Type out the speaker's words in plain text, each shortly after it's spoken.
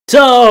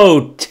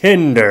So,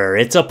 Tinder,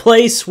 it's a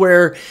place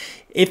where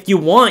if you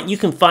want, you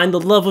can find the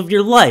love of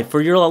your life,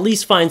 or you'll at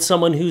least find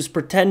someone who's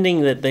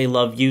pretending that they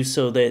love you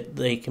so that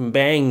they can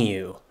bang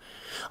you.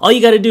 All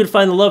you gotta do to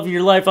find the love of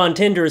your life on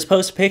Tinder is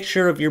post a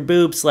picture of your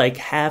boobs like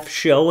half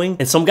showing,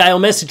 and some guy will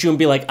message you and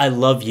be like, I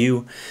love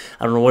you.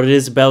 I don't know what it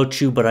is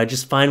about you, but I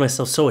just find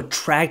myself so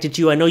attracted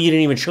to you. I know you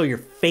didn't even show your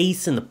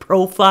face in the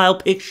profile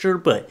picture,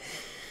 but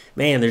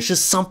man, there's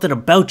just something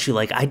about you.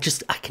 Like, I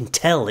can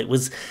tell. It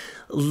was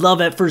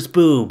love at first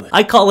boob.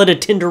 I call it a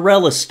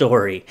Tinderella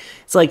story.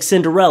 It's like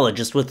Cinderella,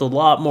 just with a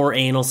lot more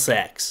anal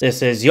sex.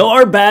 This is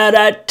You're Bad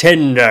at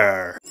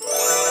Tinder.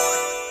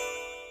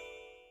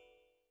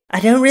 I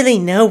don't really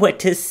know what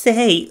to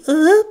say.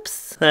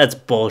 Oops. That's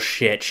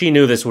bullshit. She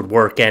knew this would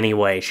work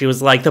anyway. She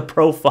was like, the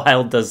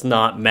profile does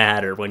not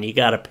matter when you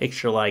got a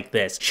picture like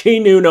this. She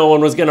knew no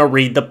one was gonna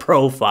read the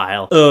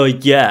profile.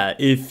 Yeah,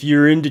 if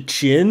you're into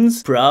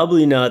chins,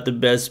 probably not the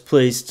best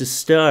place to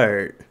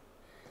start.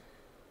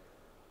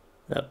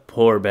 That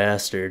poor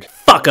bastard.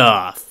 Fuck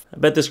off! I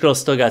bet this girl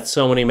still got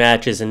so many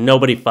matches and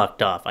nobody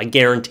fucked off. I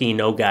guarantee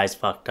no guys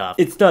fucked off.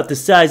 It's not the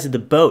size of the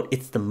boat,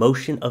 it's the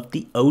motion of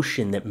the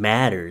ocean that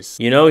matters.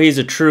 You know he's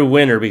a true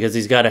winner because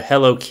he's got a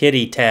Hello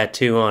Kitty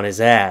tattoo on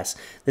his ass.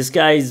 This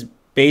guy's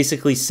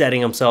basically setting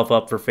himself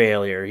up for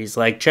failure. He's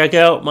like, check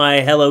out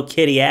my Hello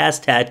Kitty ass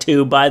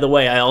tattoo. By the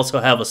way, I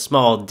also have a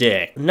small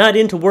dick. I'm not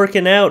into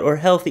working out or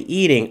healthy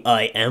eating.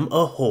 I am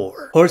a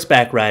whore.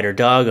 Horseback rider,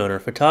 dog owner,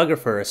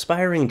 photographer,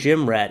 aspiring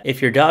gym rat.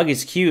 If your dog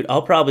is cute,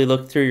 I'll probably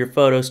look through your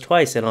photos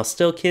twice and I'll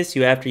still kiss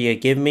you after you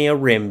give me a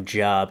rim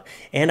job.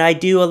 And I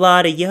do a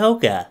lot of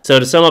yoga. So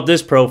to sum up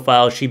this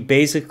profile, she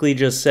basically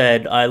just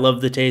said, I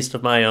love the taste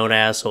of my own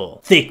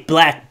asshole. Thick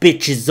black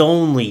bitches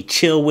only.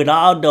 Chill with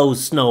all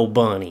those snow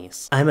bunnies.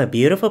 I'm a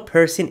beautiful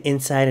person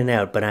inside and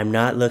out, but I'm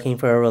not looking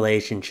for a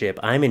relationship.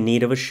 I'm in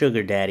need of a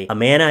sugar daddy. A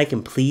man I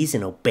can please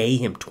and obey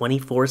him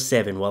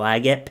 24/7 while I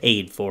get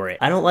paid for it.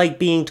 I don't like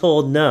being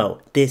told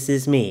no. This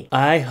is me.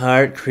 I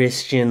heart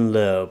Christian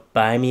Loeb.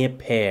 Buy me a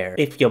pair.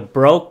 If you're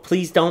broke,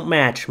 please don't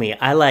match me.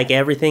 I like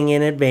everything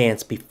in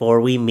advance before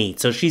we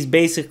meet. So she's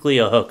basically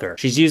a hooker.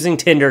 She's using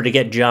Tinder to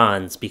get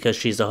Johns because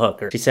she's a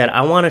hooker. She said,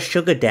 I want a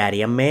sugar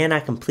daddy, a man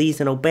I can please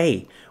and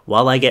obey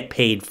while I get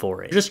paid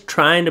for it. Just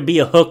trying to be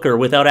a hooker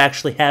without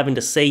actually having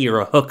to say you're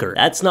a hooker.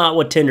 That's not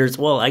what Tinder's,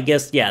 well, I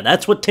guess, yeah,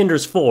 that's what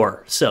Tinder's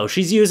for. So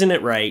she's using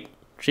it right.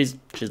 She's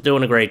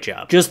doing a great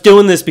job. Just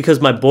doing this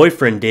because my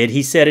boyfriend did.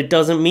 He said it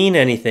doesn't mean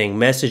anything.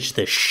 Message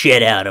the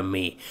shit out of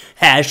me.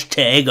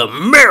 Hashtag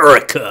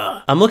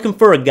America. I'm looking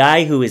for a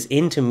guy who is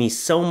into me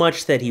so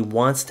much that he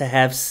wants to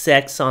have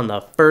sex on the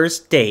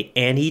first date,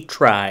 and he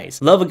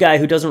tries. Love a guy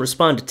who doesn't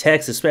respond to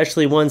texts,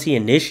 especially ones he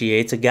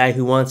initiates. A guy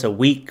who wants a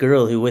weak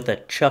girl who with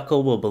a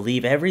chuckle will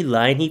believe every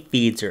line he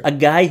feeds her. A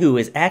guy who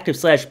is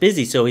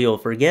active/busy so he will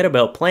forget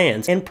about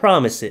plans and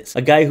promises.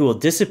 A guy who will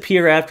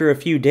disappear after a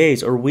few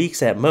days or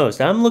weeks at most.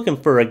 I'm looking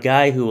for a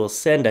guy who will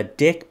send a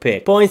dick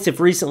pic. Points if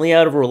recently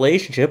out of a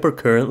relationship or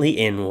currently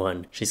in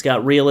one. She's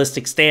got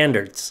realistic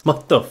standards.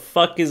 What the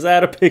fuck is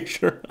that a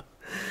picture?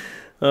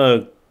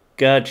 Oh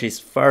god, she's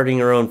farting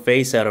her own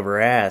face out of her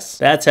ass.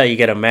 That's how you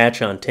get a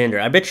match on Tinder.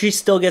 I bet she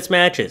still gets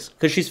matches,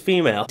 because she's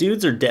female.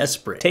 Dudes are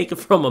desperate. Take it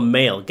from a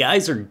male.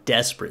 Guys are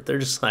desperate. They're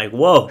just like,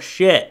 whoa,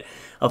 shit.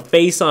 A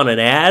face on an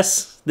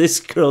ass?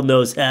 This girl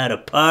knows how to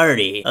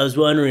party. I was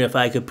wondering if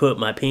I could put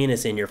my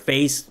penis in your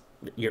face.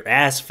 Your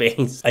ass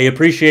face. I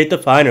appreciate the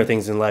finer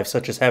things in life,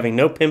 such as having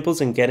no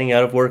pimples and getting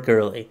out of work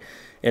early.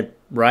 And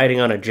riding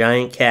on a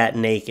giant cat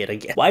naked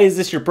again. Why is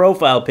this your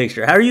profile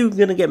picture? How are you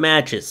gonna get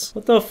matches?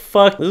 What the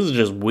fuck? This is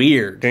just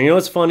weird. And you know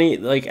what's funny?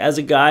 Like, as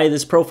a guy,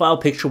 this profile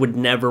picture would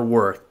never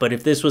work. But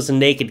if this was a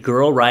naked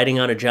girl riding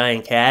on a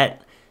giant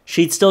cat,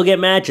 she'd still get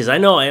matches. I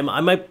know, I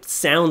might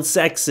sound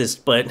sexist,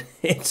 but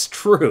it's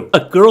true.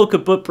 A girl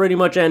could put pretty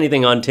much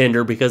anything on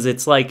Tinder because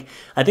it's like,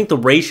 I think the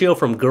ratio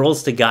from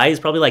girls to guys is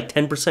probably like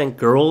 10%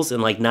 girls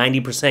and like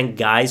 90%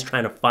 guys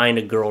trying to find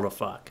a girl to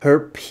fuck.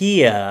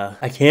 Herpia.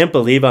 I can't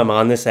believe I'm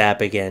on this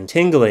app again.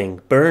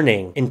 Tingling,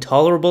 burning,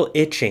 intolerable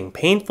itching,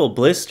 painful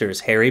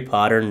blisters, Harry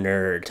Potter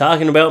nerd.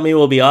 Talking about me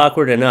will be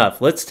awkward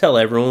enough. Let's tell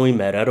everyone we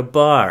met at a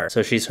bar.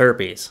 So she's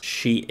herpes.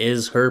 She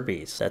is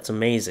herpes. That's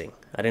amazing.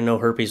 I didn't know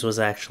herpes was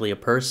actually a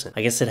person.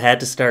 I guess it had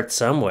to start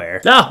somewhere.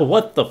 No,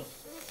 what the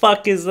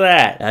fuck is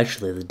that?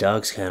 Actually, the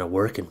dog's kind of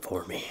working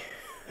for me.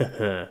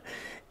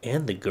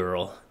 And the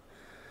girl.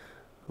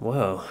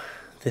 Whoa,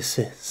 this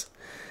is...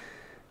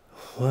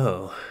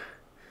 Whoa.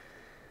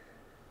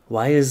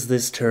 Why is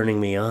this turning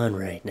me on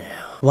right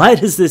now? Why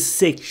does this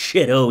sick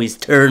shit always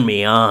turn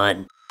me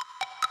on?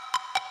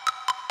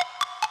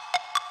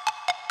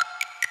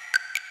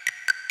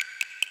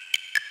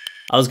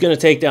 I was gonna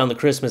take down the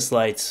Christmas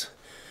lights,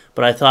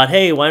 but I thought,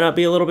 hey, why not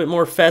be a little bit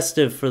more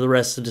festive for the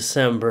rest of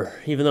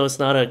December, even though it's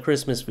not a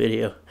Christmas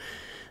video.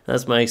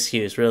 That's my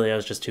excuse. Really, I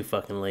was just too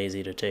fucking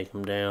lazy to take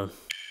them down.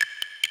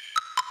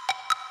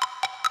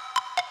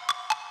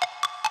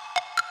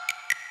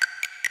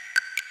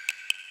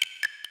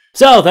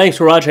 So, thanks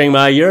for watching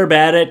my You're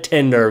Bad at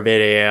Tinder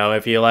video.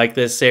 If you like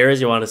this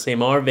series, you want to see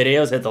more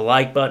videos, hit the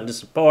like button to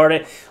support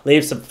it.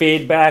 Leave some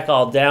feedback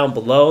all down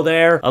below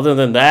there. Other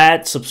than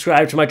that,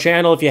 subscribe to my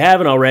channel if you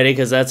haven't already,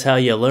 because that's how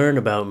you learn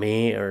about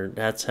me, or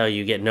that's how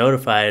you get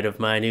notified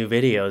of my new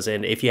videos.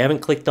 And if you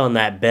haven't clicked on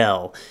that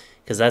bell,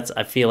 because that's,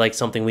 I feel like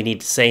something we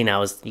need to say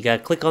now, is you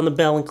gotta click on the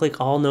bell and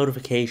click all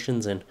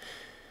notifications, and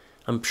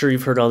I'm sure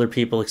you've heard other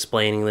people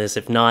explaining this.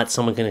 If not,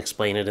 someone can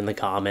explain it in the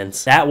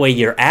comments. That way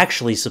you're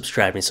actually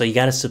subscribing. So you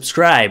gotta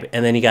subscribe,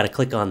 and then you gotta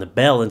click on the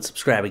bell and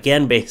subscribe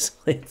again,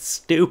 basically. It's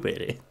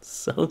stupid. It's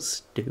so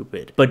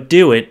stupid. But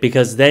do it,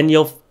 because then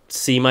you'll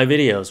see my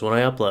videos when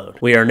I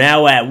upload. We are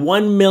now at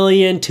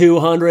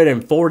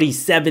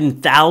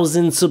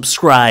 1,247,000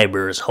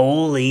 subscribers.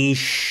 Holy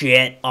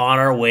shit, on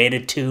our way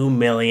to 2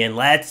 million.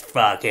 Let's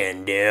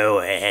fucking do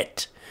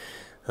it.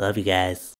 I love you guys.